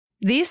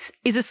This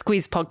is a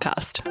Squiz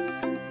podcast.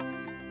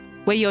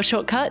 We're your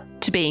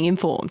shortcut to being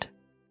informed.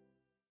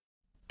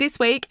 This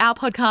week, our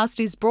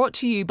podcast is brought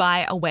to you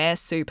by Aware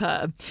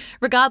Super.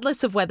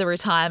 Regardless of whether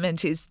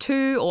retirement is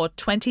 2 or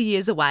 20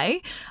 years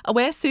away,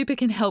 Aware Super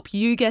can help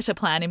you get a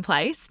plan in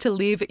place to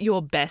live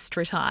your best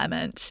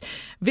retirement.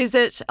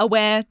 Visit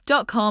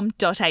aware.com.au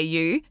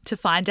to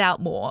find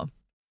out more.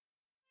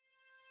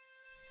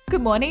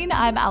 Good morning,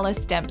 I'm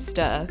Alice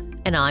Dempster.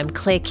 And I'm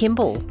Claire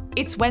Kimball.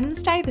 It's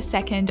Wednesday, the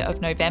 2nd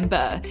of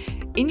November.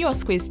 In your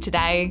Squiz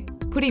today,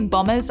 putting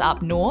bombers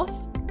up north,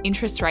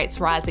 interest rates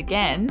rise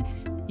again,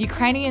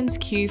 Ukrainians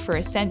queue for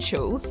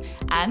essentials,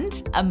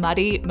 and a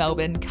muddy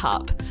Melbourne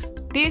Cup.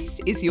 This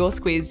is your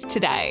Squiz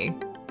today.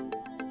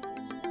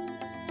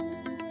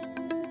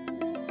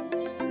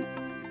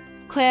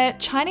 Claire,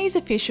 Chinese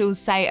officials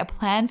say a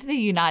plan for the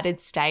United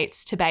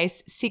States to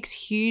base 6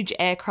 huge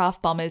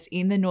aircraft bombers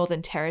in the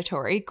Northern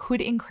Territory could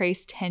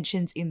increase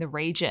tensions in the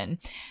region.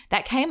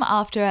 That came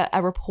after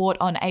a report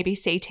on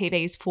ABC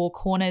TV's Four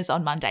Corners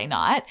on Monday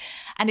night,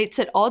 and it's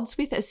at odds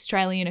with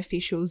Australian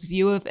officials'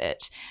 view of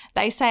it.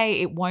 They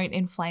say it won't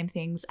inflame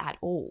things at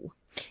all.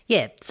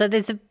 Yeah, so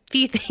there's a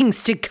few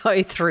things to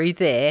go through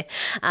there.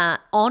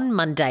 On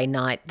Monday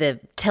night, the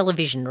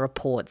television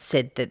report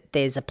said that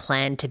there's a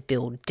plan to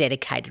build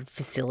dedicated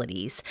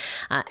facilities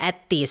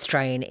at the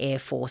Australian Air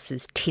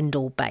Force's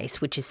Tyndall base,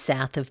 which is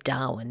south of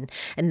Darwin,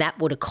 and that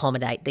would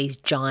accommodate these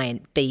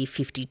giant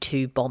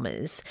B-52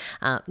 bombers.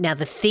 Now,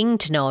 the thing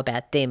to know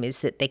about them is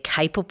that they're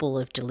capable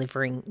of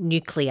delivering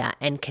nuclear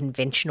and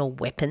conventional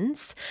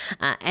weapons,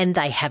 and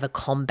they have a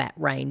combat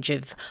range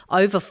of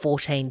over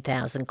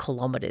 14,000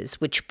 kilometres,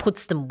 which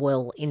puts them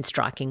well in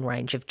striking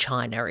range of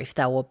China if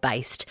they were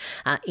based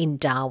in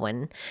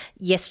Darwin.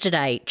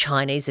 Yesterday,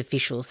 Chinese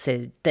officials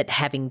said that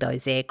having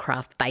those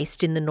aircraft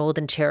based in the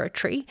Northern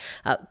Territory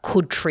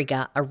could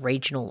trigger a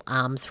regional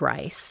arms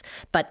race.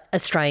 But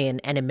Australian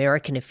and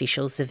American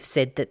officials have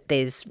said that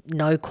there's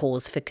no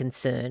cause for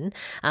concern,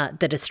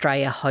 that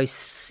Australia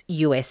hosts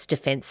US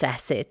defence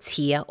assets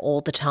here all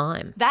the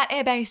time. That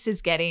airbase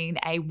is getting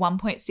a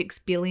 $1.6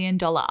 billion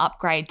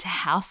upgrade to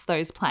house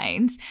those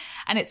planes,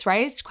 and it's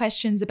raised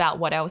questions about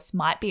what else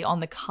might be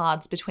on the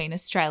cards between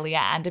Australia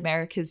and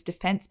America's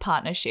defence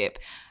partnership,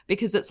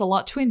 because it's a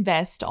lot to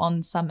invest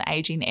on some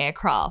ageing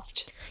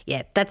aircraft.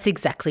 Yeah, that's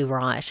exactly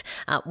right.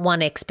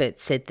 One expert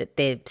said that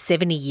they're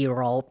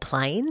 70-year-old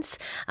planes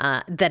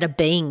that are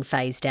being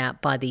phased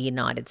out by the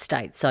United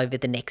States over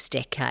the next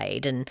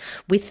decade, and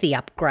with the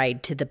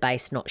upgrade to the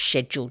base not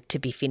scheduled to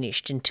be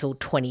finished until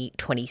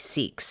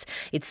 2026,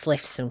 it's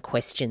left some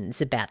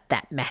questions about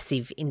that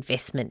massive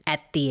investment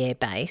at the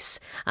airbase.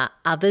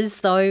 Others,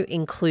 though,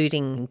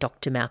 including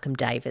Dr. Malcolm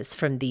Davis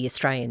from the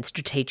Australian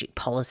Strategic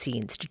Policy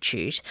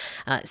Institute,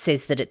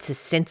 says that it's a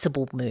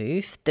sensible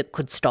move that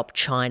could stop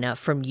China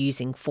from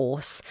using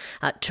force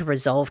to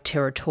resolve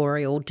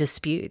territorial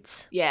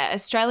disputes. Yeah,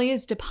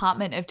 Australia's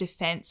Department of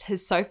Defence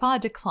has so far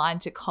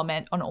declined to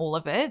comment on all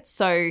of it,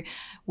 so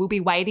we'll be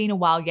waiting a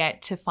while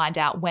yet to find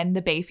out when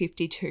the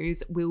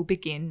B-52s will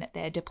begin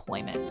their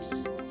deployment.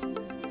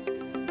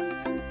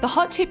 The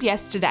hot tip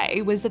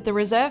yesterday was that the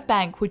Reserve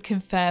Bank would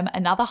confirm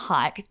another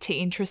hike to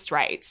interest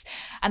rates,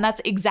 and that's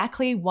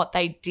exactly what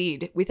they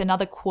did with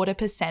another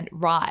 0.25%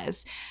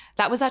 rise.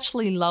 That was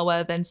actually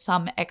lower than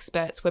some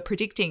experts were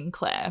predicting,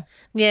 Claire.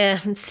 Yeah,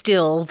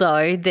 still,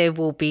 though, there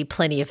will be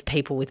plenty of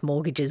people with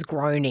mortgages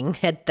groaning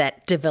at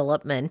that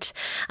development.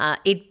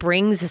 It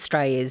brings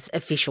Australia's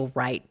official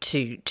rate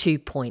to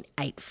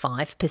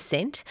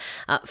 2.85%.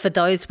 For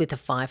those with a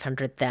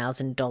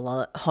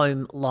 $500,000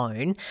 home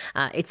loan,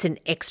 it's an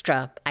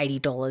extra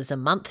 $80 a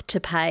month to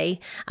pay,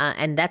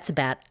 and that's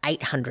about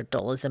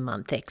 $800 a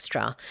month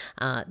extra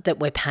that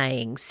we're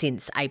paying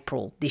since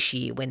April this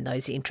year when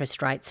those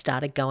interest rates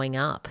started going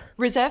up.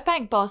 Reserve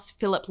Bank boss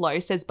Philip Lowe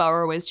says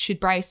borrowers should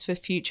brace for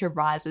future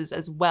rises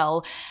as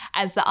well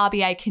as the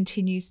RBA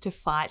continues to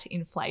fight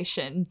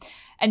inflation.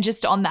 And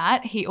just on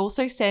that, he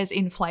also says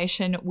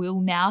inflation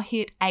will now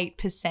hit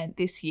 8%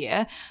 this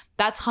year.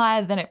 That's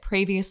higher than it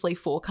previously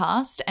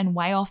forecast and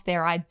way off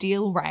their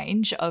ideal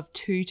range of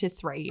 2 to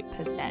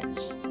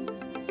 3%.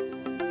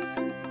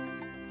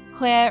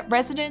 Claire,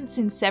 residents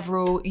in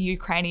several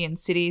Ukrainian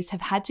cities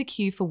have had to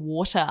queue for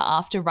water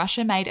after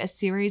Russia made a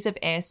series of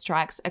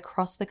airstrikes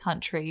across the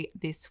country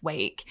this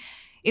week.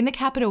 In the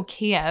capital,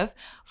 Kiev,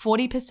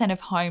 40%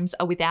 of homes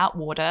are without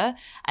water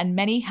and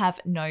many have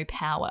no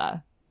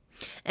power.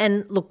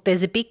 And look,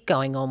 there's a bit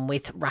going on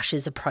with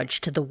Russia's approach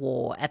to the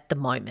war at the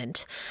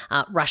moment.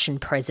 Russian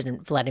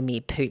President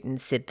Vladimir Putin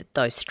said that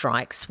those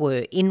strikes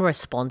were in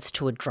response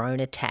to a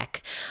drone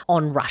attack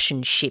on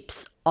Russian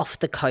ships off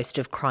the coast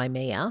of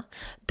Crimea.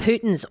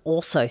 Putin's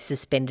also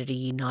suspended a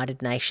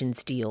United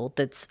Nations deal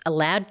that's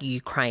allowed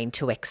Ukraine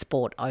to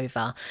export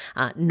over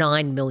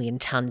 9 million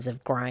tonnes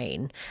of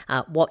grain.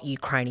 What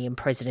Ukrainian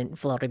President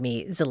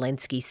Volodymyr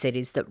Zelensky said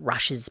is that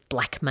Russia's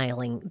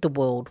blackmailing the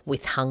world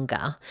with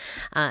hunger.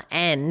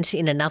 And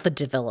in another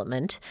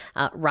development,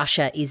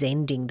 Russia is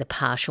ending the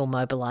partial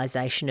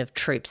mobilisation of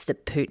troops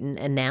that Putin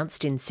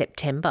announced in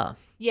September.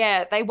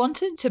 Yeah, they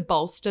wanted to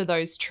bolster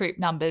those troop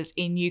numbers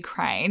in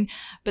Ukraine,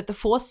 but the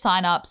force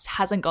sign-ups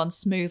hasn't gone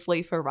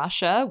smoothly for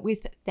Russia,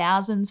 with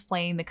thousands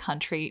fleeing the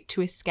country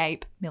to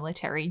escape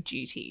military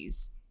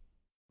duties.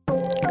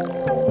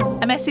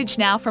 A message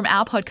now from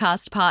our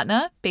podcast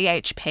partner,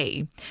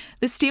 BHP.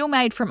 The steel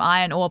made from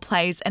iron ore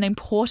plays an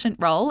important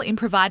role in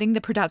providing the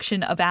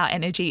production of our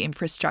energy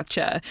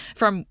infrastructure,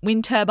 from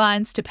wind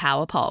turbines to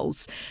power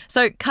poles.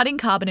 So cutting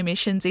carbon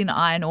emissions in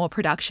iron ore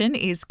production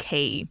is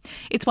key.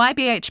 It's why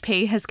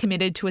BHP has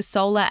committed to a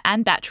solar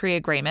and battery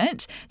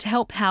agreement to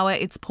help power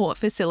its port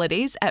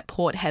facilities at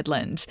Port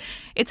Hedland.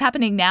 It's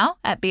happening now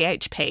at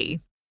BHP.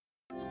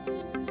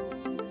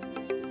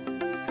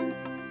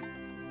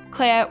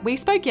 Claire, we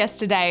spoke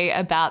yesterday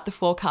about the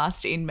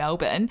forecast in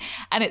Melbourne,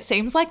 and it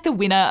seems like the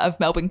winner of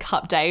Melbourne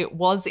Cup Day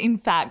was, in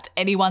fact,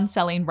 anyone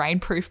selling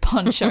rainproof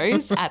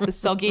ponchos at the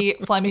soggy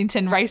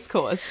Flemington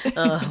racecourse.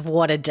 Oh,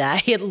 what a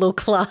day it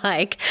looked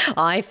like.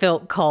 I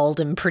felt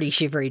cold and pretty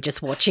shivery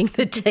just watching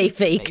the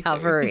TV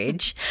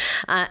coverage.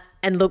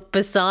 And look,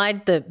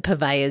 beside the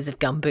purveyors of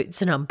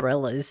gumboots and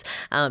umbrellas,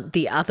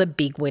 the other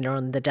big winner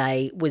on the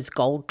day was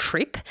Gold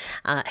Trip.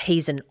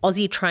 He's an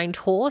Aussie-trained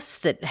horse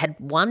that had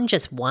won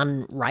just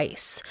one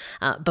race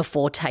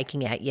before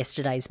taking out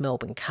yesterday's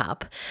Melbourne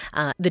Cup.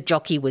 The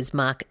jockey was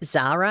Mark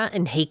Zara,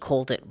 and he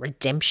called it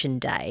Redemption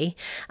Day.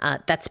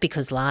 That's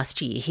because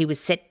last year he was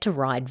set to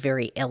ride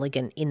Very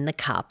Elegant in the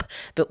Cup,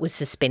 but was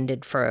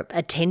suspended for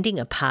attending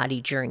a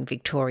party during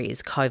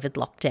Victoria's COVID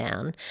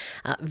lockdown.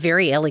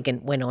 Very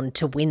Elegant went on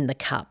to win the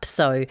Cup,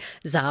 so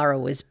Zara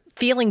was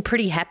feeling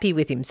pretty happy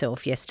with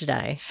himself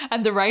yesterday.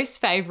 And the race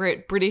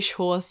favourite British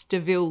horse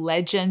Deauville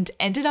Legend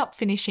ended up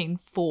finishing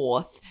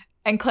fourth.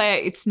 And Claire,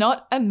 it's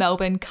not a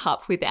Melbourne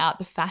Cup without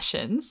the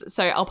fashions,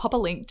 so I'll pop a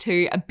link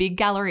to a big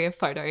gallery of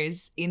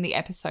photos in the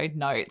episode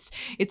notes.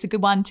 It's a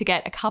good one to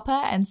get a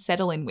cuppa and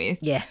settle in with.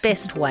 Yeah,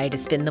 best way to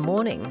spend the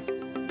morning.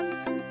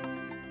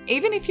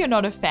 Even if you're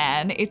not a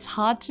fan, it's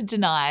hard to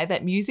deny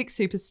that music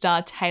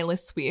superstar Taylor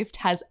Swift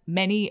has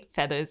many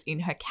feathers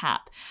in her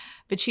cap.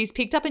 But she's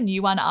picked up a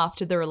new one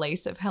after the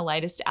release of her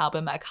latest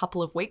album a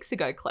couple of weeks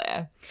ago,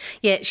 Claire.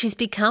 Yeah, she's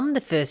become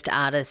the first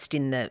artist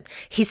in the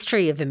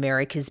history of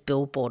America's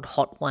Billboard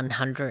Hot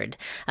 100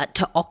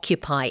 to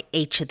occupy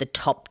each of the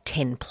top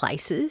 10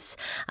 places.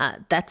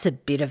 That's a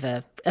bit of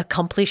a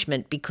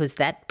accomplishment because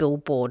that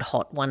Billboard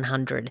Hot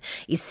 100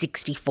 is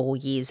 64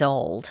 years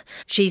old.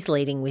 She's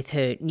leading with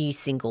her new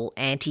single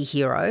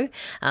Anti-Hero,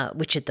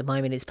 which at the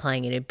moment is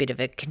playing in a bit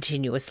of a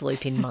continuous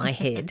loop in my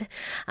head.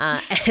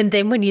 And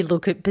then when you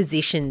look at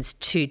positions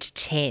 2 to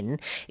 10,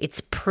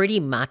 it's pretty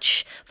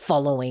much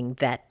following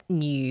that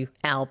new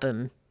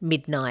album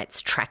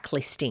Midnight's track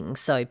listing,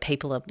 so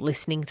people are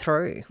listening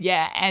through.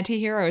 Yeah,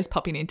 Anti-Hero is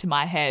popping into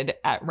my head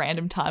at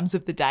random times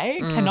of the day.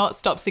 Cannot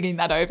stop singing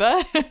that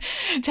over.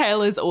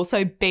 Taylor's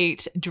also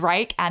beat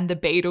Drake and the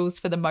Beatles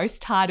for the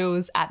most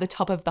titles at the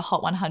top of the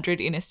Hot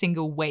 100 in a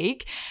single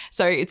week.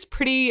 So it's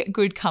pretty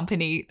good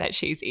company that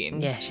she's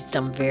in. Yeah, she's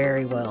done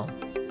very well.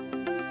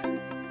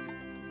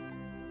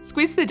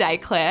 Squiz the day,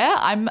 Claire.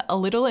 I'm a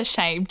little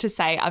ashamed to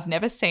say I've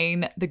never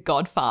seen The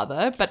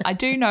Godfather, but I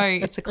do know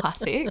it's a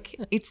classic.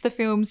 It's the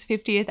film's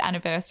 50th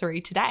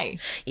anniversary today.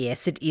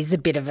 Yes, it is a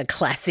bit of a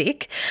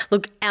classic.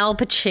 Look, Al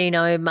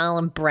Pacino,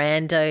 Marlon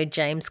Brando,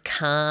 James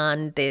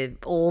Caan, they're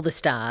all the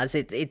stars.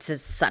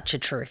 It's such a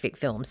terrific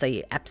film, so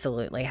you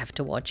absolutely have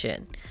to watch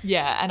it.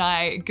 Yeah, and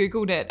I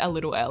Googled it a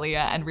little earlier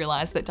and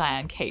realised that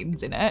Diane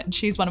Keaton's in it, and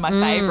she's one of my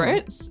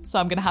favourites, so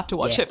I'm going to have to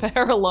watch it for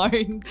her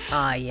alone.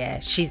 Oh,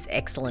 yeah, she's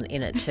excellent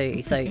in it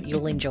too, so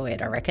you'll enjoy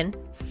it, I reckon.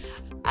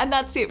 And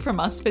that's it from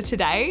us for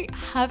today.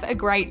 Have a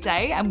great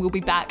day, and we'll be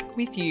back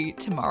with you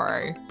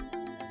tomorrow.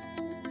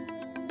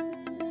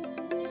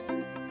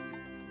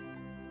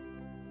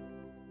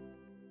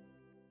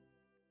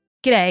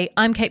 G'day,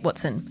 I'm Kate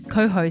Watson,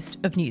 co-host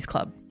of News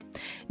Club.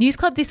 News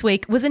Club this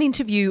week was an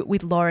interview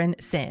with Lauren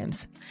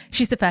Sams.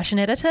 She's the fashion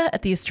editor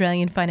at the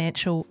Australian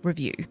Financial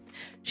Review.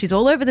 She's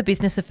all over the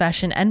business of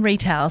fashion and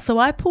retail, so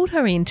I pulled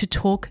her in to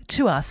talk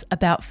to us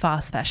about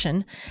fast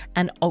fashion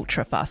and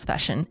ultra fast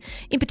fashion.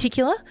 In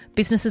particular,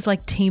 businesses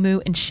like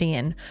Temu and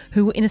Shein,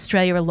 who in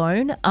Australia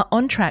alone are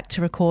on track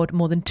to record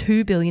more than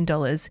 $2 billion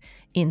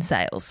in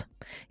sales.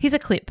 Here's a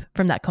clip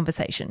from that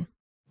conversation.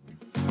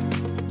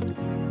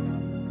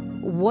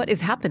 What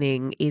is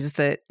happening is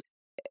that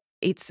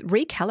it's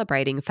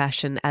recalibrating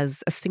fashion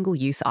as a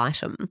single-use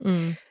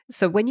item.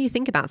 So when you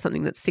think about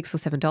something that's $6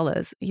 or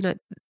 $7, you know,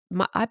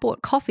 I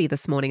bought coffee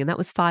this morning and that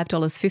was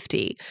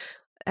 $5.50.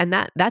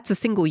 And that's a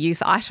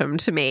single-use item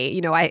to me. You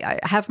know, I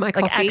have my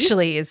coffee. Like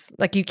actually is,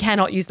 like you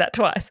cannot use that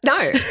twice.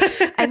 No.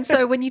 And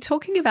so when you're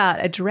talking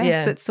about a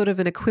dress that's sort of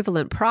an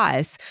equivalent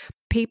price,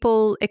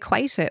 people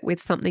equate it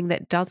with something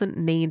that doesn't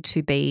need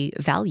to be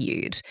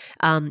valued.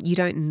 You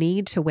don't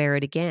need to wear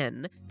it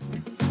again.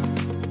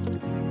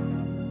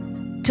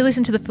 To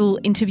listen to the full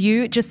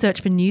interview, just search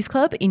for News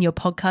Club in your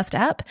podcast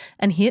app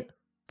and hit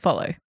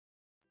follow.